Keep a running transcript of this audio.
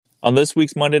On this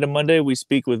week's Monday to Monday, we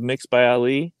speak with Mix by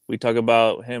Ali. We talk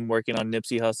about him working on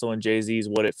Nipsey Hussle and Jay Z's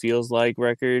What It Feels Like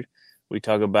record. We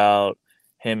talk about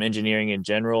him engineering in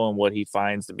general and what he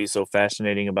finds to be so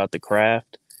fascinating about the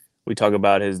craft. We talk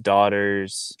about his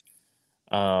daughter's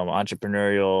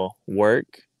entrepreneurial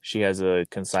work. She has a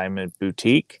consignment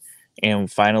boutique.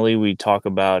 And finally, we talk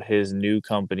about his new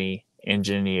company,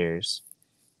 Engineers.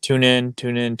 Tune in,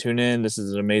 tune in, tune in. This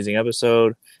is an amazing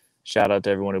episode. Shout out to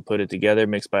everyone who put it together.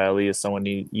 Mixed by Ali is someone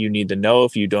you need to know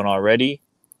if you don't already.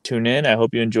 Tune in. I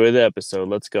hope you enjoy the episode.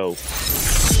 Let's go.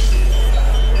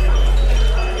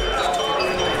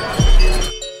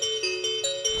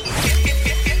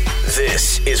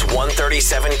 This is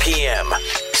 1:37 p.m.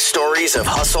 Stories of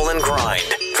hustle and grind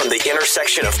from the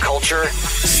intersection of culture,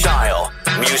 style,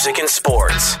 music, and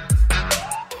sports.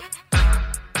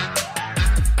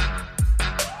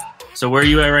 So where are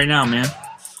you at right now, man?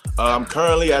 I'm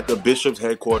currently at the Bishop's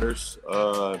headquarters,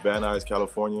 Van Nuys,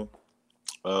 California.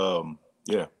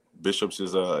 Bishop's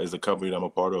is a company that I'm a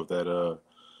part of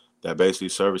that basically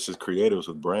services creatives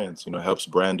with brands. Helps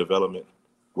brand development,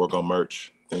 work on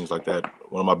merch, things like that.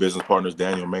 One of my business partners,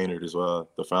 Daniel Maynard, is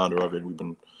the founder of it. We've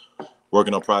been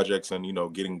working on projects and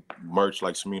getting merch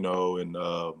like Smino and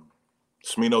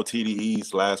Smino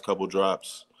TDE's last couple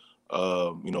drops.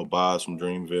 Boz from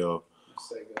Dreamville.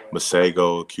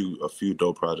 Masego, a few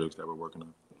dope projects that we're working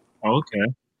on.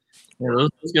 Okay, yeah,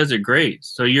 those guys are great.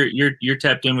 So you're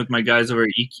tapped in with my guys over at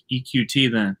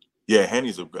EQT then. Yeah,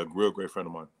 Henny's a real great friend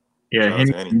of mine. Yeah,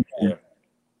 Henny. Yeah.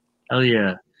 Hell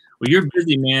yeah. Well, you're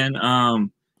busy, man.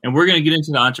 And we're gonna get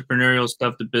into the entrepreneurial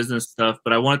stuff, the business stuff.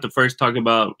 But I wanted to first talk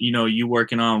about you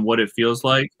working on What It Feels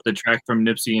Like, the track from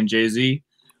Nipsey and Jay Z.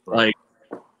 Right.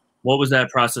 Like, what was that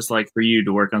process like for you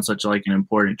to work on such an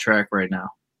important track right now?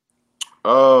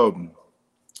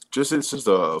 It's just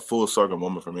a full circle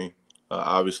moment for me.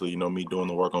 Obviously, me doing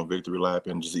the work on Victory Lap,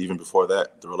 and just even before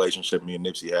that, the relationship me and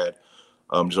Nipsey had,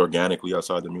 just organically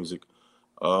outside the music.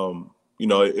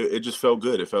 It just felt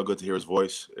good. It felt good to hear his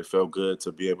voice. It felt good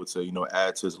to be able to,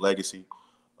 add to his legacy,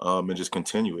 and just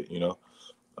continue it.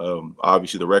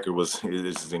 Obviously the record is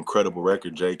an incredible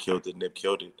record. Jay killed it. Nip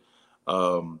killed it.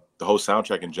 The whole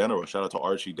soundtrack in general. Shout out to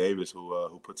Archie Davis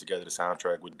who put together the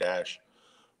soundtrack with Dash.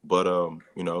 But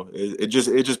it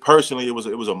just personally it was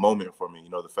a moment for me.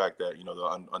 The fact that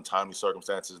the untimely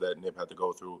circumstances that Nip had to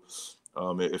go through,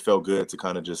 it felt good to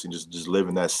kind of just live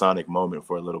in that sonic moment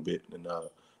for a little bit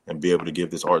and be able to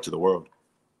give this art to the world.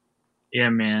 Yeah,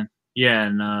 man. Yeah,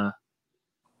 and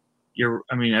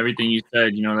everything you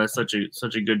said, that's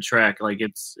such a good track. Like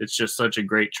it's just such a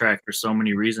great track for so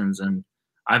many reasons. And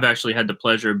I've actually had the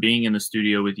pleasure of being in the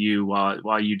studio with you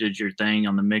while you did your thing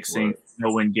on the mixing. Right.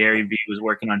 When Gary Vee was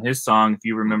working on his song, if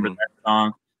you remember that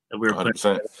song that we were 100%.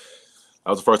 playing. That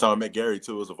was the first time I met Gary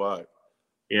too. It was a vibe.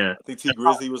 Yeah. I think T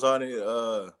Grizzly was on it. It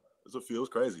was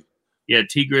crazy. Yeah,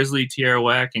 T Grizzly, Tierra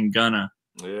Whack, and Gunna.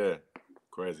 Yeah,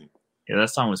 crazy. Yeah,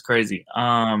 that song was crazy.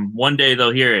 One day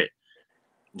they'll hear it.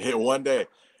 Yeah, one day.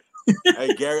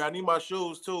 Hey Gary, I need my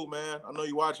shoes too, man. I know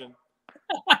you watching.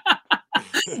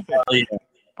 Yeah.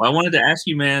 Well, I wanted to ask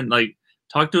you, man, like,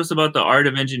 talk to us about the art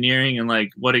of engineering and like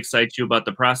what excites you about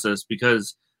the process,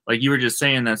 because like you were just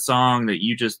saying, that song that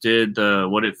you just did, the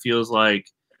What It Feels Like,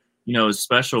 is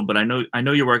special. But I know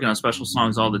you're working on special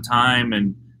songs all the time,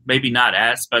 and maybe not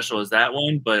as special as that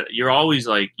one, but you're always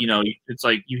like, it's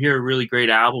like you hear a really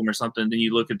great album or something, then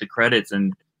you look at the credits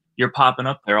and you're popping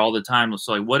up there all the time.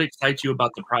 So like, what excites you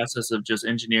about the process of just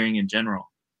engineering in general?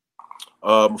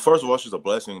 First of all, it's just a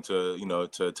blessing to be able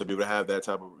to have that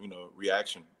type of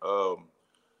reaction.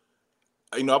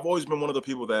 I've always been one of the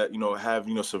people that have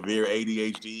severe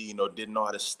ADHD. Didn't know how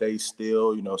to stay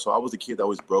still. So I was the kid that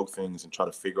always broke things and try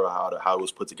to figure out how it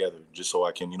was put together, just so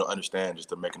I can understand just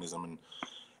the mechanism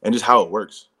and just how it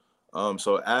works.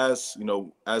 So as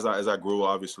I grew,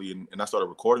 obviously, and I started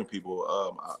recording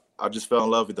people, I just fell in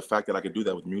love with the fact that I could do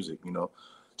that with music.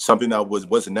 Something that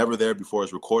was never there before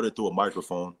is recorded through a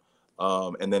microphone.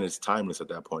 And then it's timeless at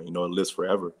that point, it lives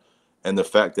forever. And the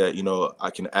fact that, I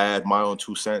can add my own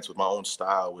 2 cents with my own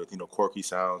style with, quirky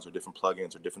sounds or different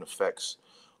plugins or different effects,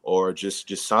 or just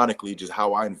sonically, just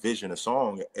how I envision a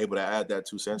song, able to add that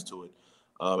 2 cents to it.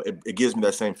 It gives me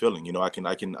that same feeling. I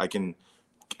can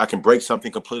break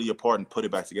something completely apart and put it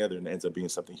back together, and it ends up being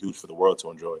something huge for the world to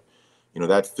enjoy.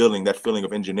 That feeling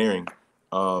of engineering,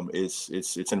 it's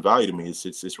invaluable to me.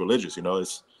 It's religious,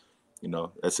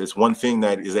 it's one thing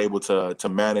that is able to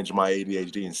manage my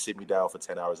ADHD and sit me down for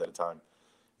 10 hours at a time.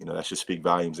 That should speak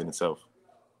volumes in itself.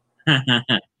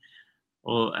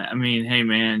 Well, hey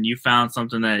man, you found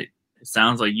something that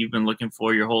sounds like you've been looking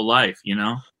for your whole life,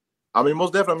 I mean,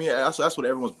 most definitely. I mean, that's what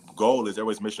everyone's goal is.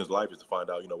 Everyone's mission in life is to find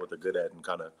out, what they're good at and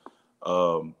kind of,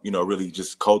 really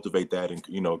just cultivate that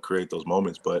and, create those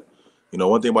moments. But,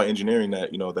 one thing about engineering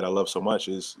that, that I love so much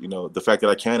is, the fact that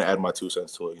I can add my 2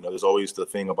 cents to it. There's always the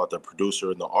thing about the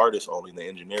producer and the artist only, and the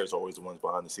engineers are always the ones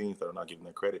behind the scenes that are not getting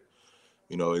that credit.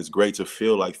 It's great to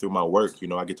feel like through my work,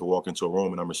 I get to walk into a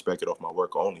room and I'm respected off my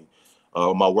work only.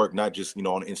 My work, not just,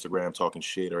 on Instagram talking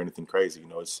shit or anything crazy.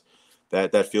 It's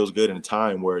that feels good in a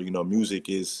time where, music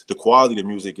is, the quality of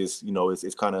music is,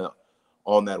 it's kind of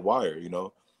on that wire,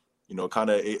 kind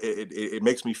of, it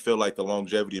makes me feel like the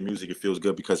longevity of music, it feels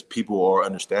good because people are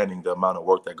understanding the amount of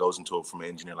work that goes into it from an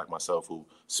engineer like myself who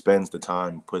spends the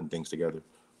time putting things together.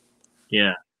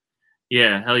 Yeah.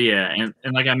 Yeah, hell yeah.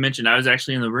 And like I mentioned, I was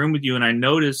actually in the room with you and I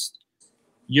noticed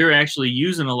you're actually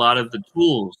using a lot of the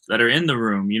tools that are in the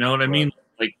room. You know what I mean?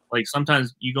 Like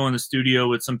sometimes you go in the studio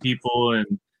with some people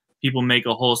and people make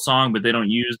a whole song, but they don't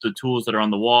use the tools that are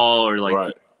on the wall or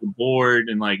like the board.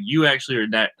 And like you actually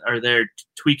are there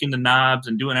tweaking the knobs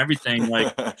and doing everything.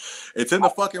 Like it's in the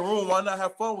fucking room. Why not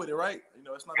have fun with it, right?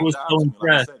 It's not. I was so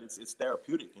impressed. Like I said, it's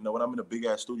therapeutic. When I'm in a big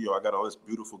ass studio, I got all this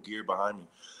beautiful gear behind me.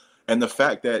 And the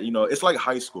fact that, it's like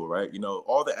high school, right?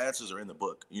 All the answers are in the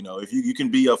book. If you can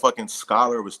be a fucking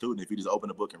scholar of a student if you just open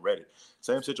the book and read it.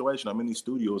 Same situation. I'm in these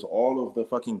studios. All of the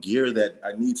fucking gear that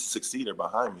I need to succeed are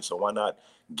behind me. So why not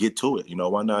get to it?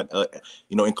 Why not,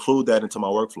 include that into my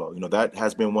workflow? That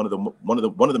has been one of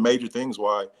the major things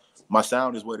why my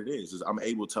sound is what it is I'm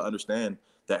able to understand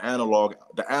the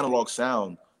analog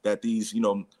sound that these,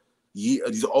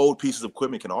 these old pieces of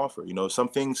equipment can offer. Some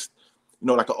things.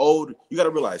 Like you got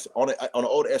to realize on an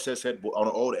old SSL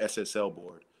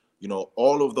board,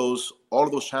 all of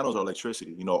those channels are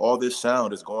electricity. All this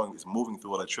sound is moving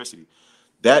through electricity.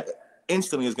 That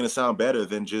instantly is going to sound better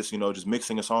than just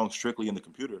mixing a song strictly in the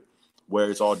computer,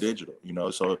 where it's all digital.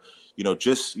 So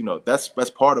that's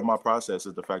part of my process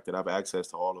is the fact that I have access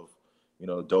to all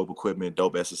of dope equipment,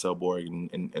 dope SSL board,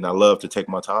 and I love to take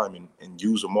my time and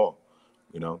use them all.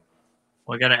 Well,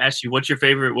 I got to ask you, what's your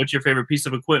favorite piece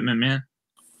of equipment, man?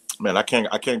 Man, I can't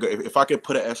go. If I could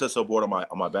put an SSL board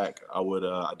on my back, I would.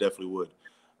 I definitely would.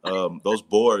 Those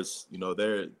boards,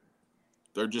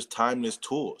 they're just timeless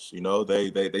tools.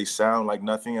 They sound like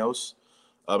nothing else,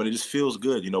 and it just feels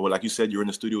good. Like you said, you were in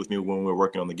the studio with me when we were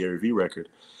working on the Gary Vee record,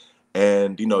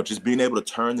 and just being able to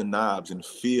turn the knobs and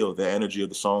feel the energy of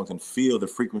the songs and feel the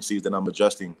frequencies that I'm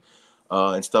adjusting,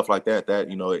 and stuff like that. That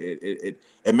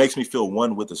it makes me feel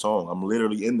one with the song. I'm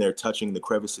literally in there touching the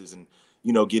crevices and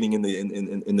getting in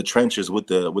the trenches with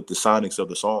the sonics of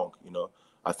the song.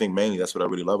 I think mainly that's what I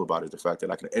really love about it, the fact that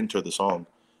I can enter the song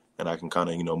and I can kind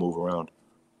of move around.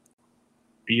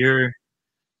 You're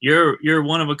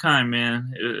one of a kind,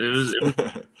 man.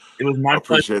 It was my I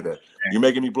appreciate that. You're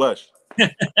making me blush.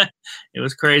 It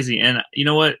was crazy. And you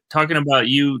know what? Talking about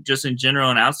you just in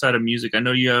general and outside of music, I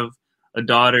know you have a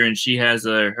daughter and she has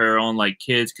her own like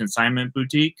kids consignment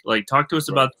boutique. Like talk to us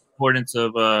about the importance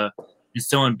of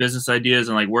instilling business ideas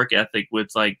and like work ethic with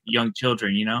like young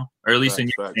children, or at least in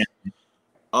your family.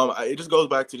 It just goes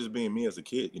back to just being me as a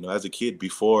kid. As a kid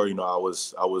before, I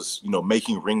was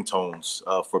making ringtones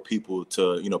for people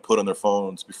to put on their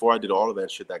phones. Before I did all of that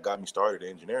shit that got me started in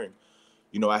engineering,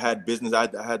 I had business. I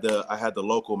had the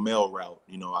local mail route.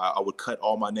 I would cut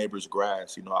all my neighbors'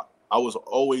 grass. I was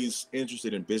always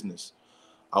interested in business.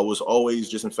 I was always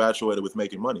just infatuated with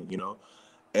making money.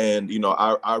 And,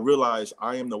 I realized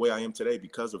I am the way I am today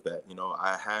because of that.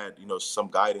 I had, some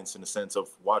guidance in the sense of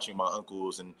watching my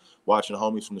uncles and watching the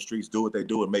homies from the streets do what they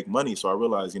do and make money. So I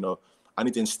realized, I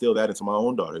need to instill that into my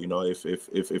own daughter.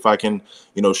 If I can,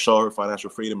 show her financial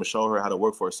freedom and show her how to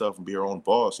work for herself and be her own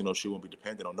boss, she won't be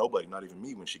dependent on nobody, not even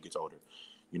me when she gets older.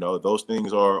 Those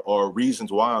things are reasons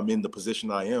why I'm in the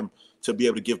position I am to be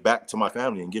able to give back to my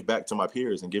family and give back to my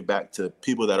peers and give back to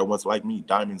people that are once like me,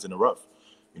 diamonds in the rough.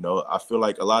 I feel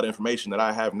like a lot of information that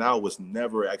I have now was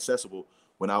never accessible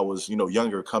when I was,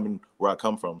 younger, coming where I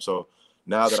come from. So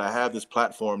now that I have this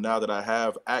platform, now that I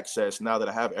have access, now that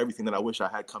I have everything that I wish I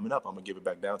had coming up, I'm gonna give it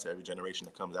back down to every generation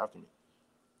that comes after me.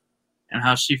 And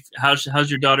how's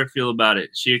your daughter feel about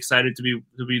it? Is she excited to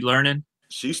be learning?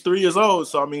 She's 3 years old,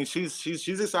 so I mean, she's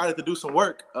excited to do some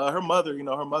work. Her mother,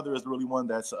 her mother is really one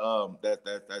that's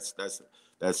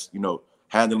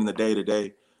handling the day to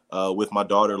day. With my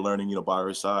daughter learning, by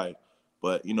her side.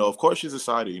 But, of course she's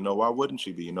excited. Why wouldn't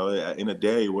she be? In a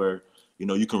day where,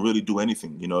 you can really do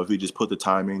anything. If you just put the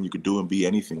time in, you could do and be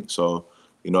anything. So,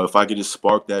 if I could just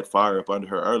spark that fire up under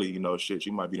her early, shit,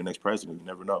 she might be the next president. You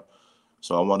never know.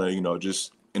 So I want to,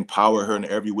 just empower her in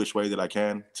every which way that I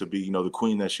can to be, the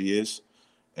queen that she is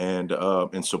and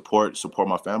support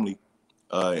my family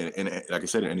and like I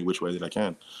said, in any which way that I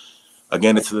can.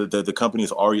 Again, it's the company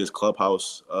is Aria's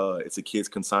Clubhouse. It's a kids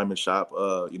consignment shop.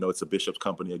 It's a Bishop's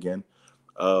company again.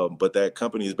 But that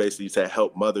company is basically to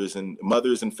help mothers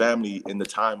and family in the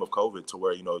time of COVID, to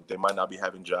where, they might not be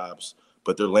having jobs,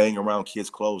 but they're laying around kids'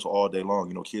 clothes all day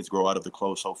long. Kids grow out of the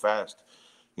clothes so fast.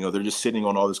 They're just sitting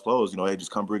on all this clothes. Hey,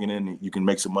 just come bring it in. You can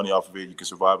make some money off of it. You can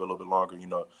survive a little bit longer.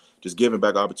 Just giving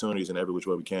back opportunities in every which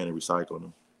way we can and recycling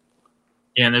them.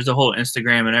 Yeah, and there's a whole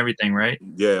Instagram and everything, right?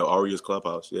 Yeah, Aria's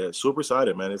Clubhouse. Yeah, super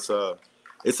excited, man. It's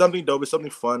something dope. It's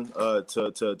something fun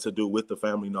to do with the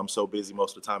family. I'm so busy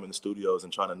most of the time in the studios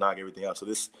and trying to knock everything out. So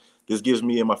this gives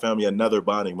me and my family another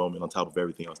bonding moment on top of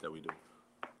everything else that we do.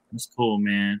 That's cool,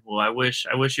 man. Well, I wish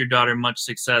your daughter much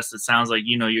success. It sounds like,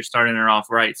 you're starting her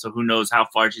off right. So who knows how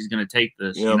far she's going to take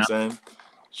this. You know what I'm saying?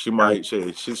 She might.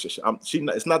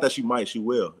 It's not that she might. She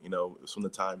will. From the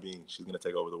time being, she's going to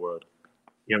take over the world.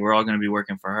 Yeah, we're all going to be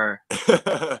working for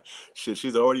her. Shit,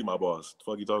 she's already my boss.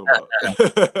 What the fuck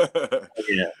you talking about?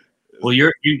 Yeah. Well,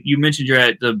 you mentioned you're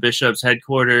at the Bishop's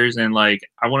headquarters, and I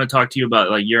want to talk to you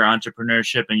about your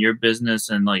entrepreneurship and your business,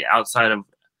 and outside of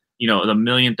the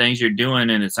million things you're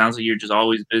doing, and it sounds like you're just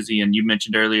always busy. And you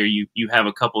mentioned earlier you have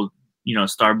a couple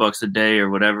Starbucks a day or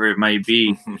whatever it might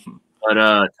be. But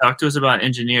talk to us about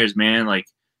engineers, man.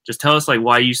 Just tell us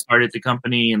why you started the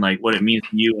company and what it means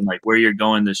to you and where you're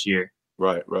going this year.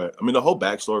 Right. I mean, the whole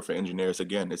backstory for engineers,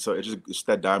 again, it's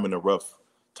that diamond in the rough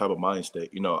type of mind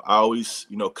state. I always,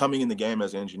 coming in the game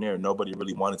as an engineer, nobody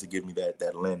really wanted to give me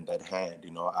that lend, that hand.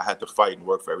 I had to fight and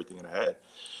work for everything that I had.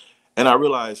 And I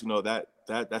realized,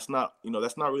 that's not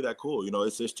really that cool.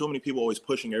 There's too many people always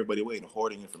pushing everybody away and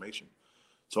hoarding information.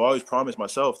 So I always promised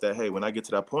myself that, hey, when I get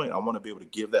to that point, I want to be able to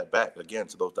give that back again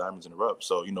to those diamonds in the rough.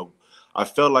 So, I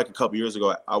felt like a couple years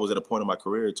ago, I was at a point in my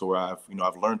career to where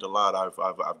I've learned a lot.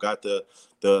 I've got the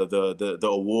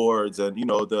awards and,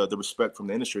 the respect from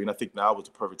the industry. And I think now was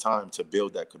the perfect time to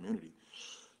build that community.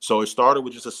 So it started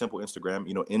with just a simple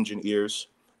Instagram, Engine Ears.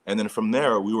 And then from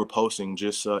there, we were posting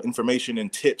just information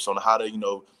and tips on how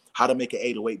to make an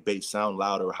 808 bass sound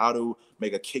louder, how to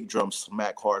make a kick drum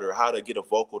smack harder, how to get a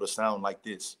vocal to sound like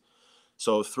this.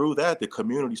 So through that, the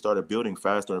community started building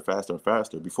faster and faster and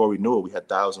faster. Before we knew it, we had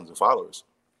thousands of followers.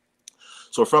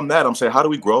 So from that, I'm saying, how do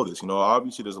we grow this?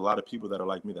 Obviously, there's a lot of people that are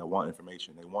like me that want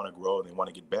information. They want to grow and they want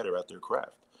to get better at their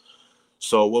craft.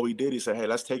 So what we did is say, hey,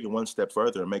 let's take it one step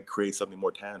further and create something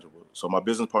more tangible. So my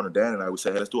business partner, Dan, and I would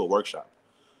say, hey, let's do a workshop.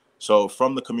 So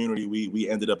from the community, we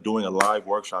ended up doing a live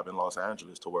workshop in Los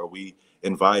Angeles, to where we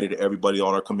invited everybody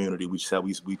on our community. We said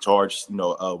we charged,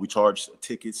 we charged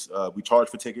tickets. We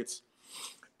charged for tickets.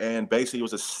 And basically it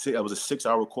was a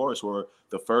 6-hour course where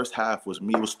the first half was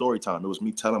me, it was story time. It was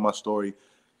me telling my story,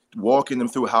 walking them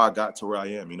through how I got to where I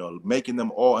am, making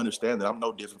them all understand that I'm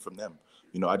no different from them.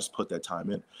 I just put that time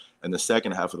in. And the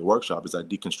second half of the workshop is I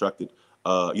deconstructed,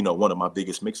 one of my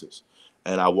biggest mixes.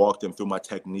 And I walked them through my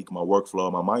technique, my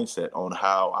workflow, my mindset on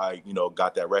how I,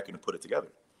 got that record and put it together.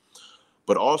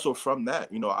 But also from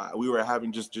that, we were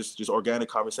having just organic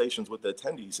conversations with the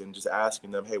attendees and just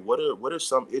asking them, hey, what are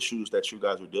some issues that you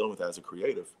guys are dealing with as a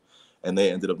creative? And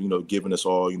they ended up, giving us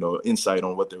all, insight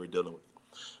on what they were dealing with.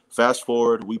 Fast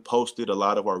forward, we posted a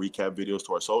lot of our recap videos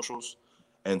to our socials.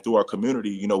 And through our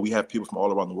community, we have people from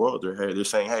all around the world. They're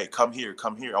saying, hey, come here.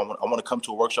 I want to come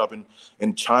to a workshop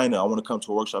in China. I want to come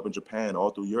to a workshop in Japan,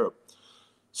 all through Europe.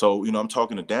 So, I'm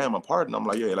talking to Dan, my partner. I'm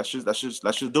like, yeah, let's just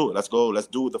do it. Let's go. Let's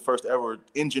do the first ever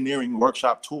engineering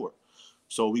workshop tour.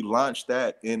 So we launched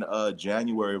that in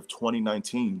January of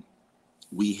 2019.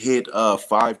 We hit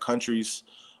 5 countries.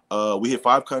 We hit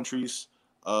all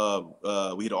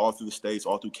through the States,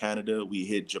 all through Canada. We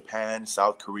hit Japan,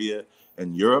 South Korea,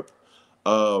 and Europe.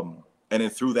 And then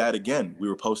through that, again, we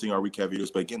were posting our recap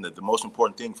videos. But again, the most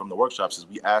important thing from the workshops is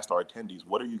we asked our attendees,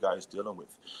 what are you guys dealing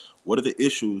with? What are the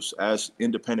issues as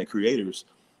independent creators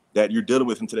that you're dealing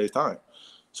with in today's time?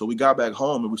 So we got back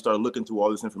home and we started looking through all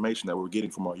this information that we were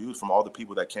getting from our youth, from all the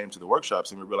people that came to the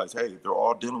workshops. And we realized, hey, they're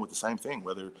all dealing with the same thing,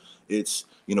 whether it's,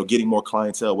 getting more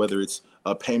clientele, whether it's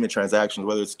payment transactions,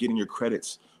 whether it's getting your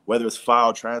credits, whether it's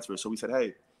file transfer. So we said,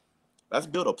 hey, let's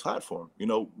build a platform.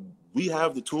 We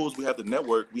have the tools, we have the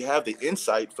network, we have the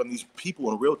insight from these people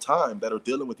in real time that are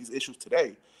dealing with these issues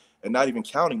today, and not even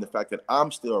counting the fact that I'm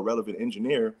still a relevant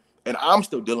engineer and I'm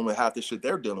still dealing with half the shit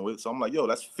they're dealing with. So I'm like, yo,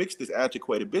 let's fix this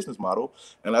antiquated business model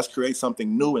and let's create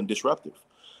something new and disruptive.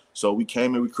 So we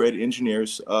came and we created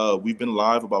Engineers. We've been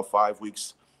live about 5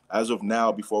 weeks. As of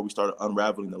now, before we started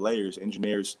unraveling the layers,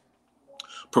 Engineers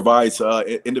provides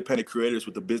independent creators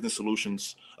with the business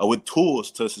solutions, with tools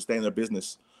to sustain their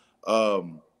business.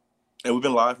 And we've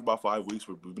been live for about 5 weeks.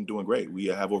 We've been doing great. We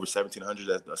have over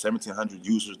 1,700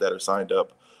 users that are signed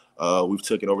up. We've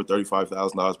taken over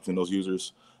 $35,000 between those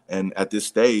users. And at this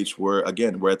stage, we're at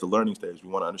the learning stage. We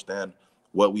want to understand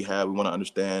what we have. We want to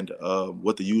understand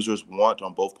what the users want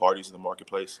on both parties in the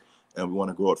marketplace, and we want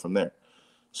to grow it from there.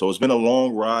 So it's been a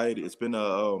long ride. It's been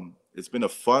a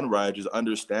fun ride, just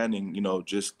understanding,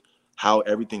 just how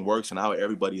everything works and how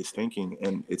everybody is thinking.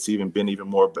 And it's been even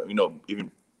more,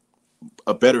 even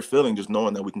a better feeling just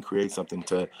knowing that we can create something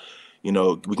to,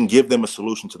 we can give them a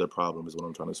solution to their problem is what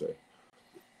I'm trying to say.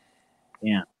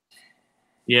 Yeah.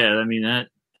 I mean, that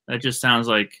just sounds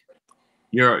like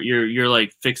you're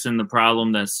like fixing the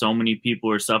problem that so many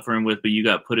people are suffering with, but you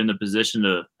got put in the position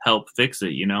to help fix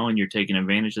it, and you're taking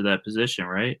advantage of that position,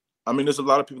 right? I mean, there's a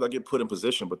lot of people that get put in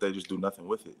position, but they just do nothing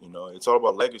with it. It's all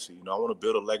about legacy. I want to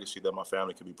build a legacy that my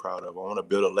family can be proud of. I want to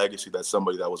build a legacy that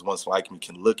somebody that was once like me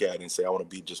can look at and say, I want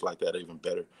to be just like that, or even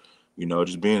better.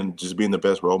 Just being the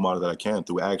best role model that I can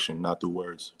through action, not through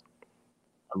words.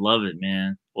 I love it,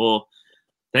 man. Well,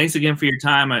 thanks again for your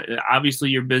time.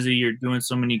 Obviously, you're busy. You're doing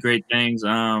so many great things.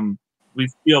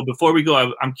 Before we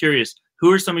go, I'm curious,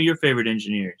 who are some of your favorite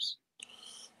engineers?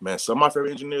 Man, some of my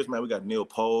favorite engineers, man, we got Neil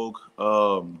Pogue.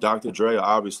 Dr. Dre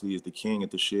obviously is the king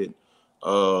at the shit.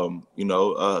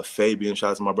 Fabian, shout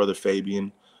out to my brother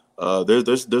Fabian.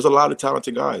 There's a lot of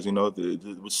talented guys,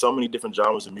 with so many different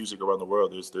genres of music around the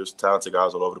world. There's talented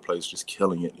guys all over the place just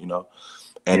killing it,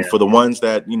 And for the ones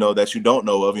that, that you don't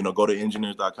know of, go to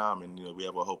engineers.com and, we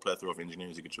have a whole plethora of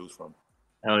engineers you can choose from.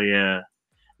 Hell yeah.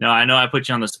 No, I know I put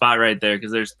you on the spot right there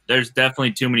because there's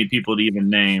definitely too many people to even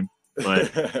name.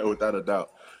 But without a doubt.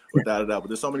 But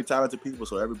there's so many talented people,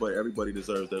 so everybody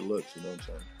deserves their looks, you know what I'm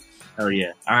saying? Hell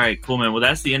yeah. All right, cool, man. Well,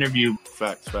 that's the interview.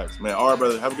 Facts. Man, all right,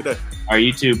 brother. Have a good day. All right,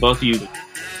 you too. Both of you.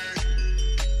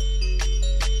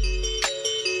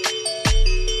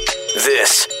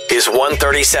 This is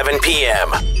 1:37 p.m.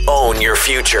 Own your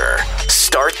future.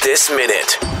 Start this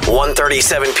minute.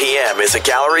 1:37 p.m. is a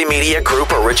Gallery Media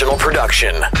Group original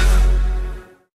production.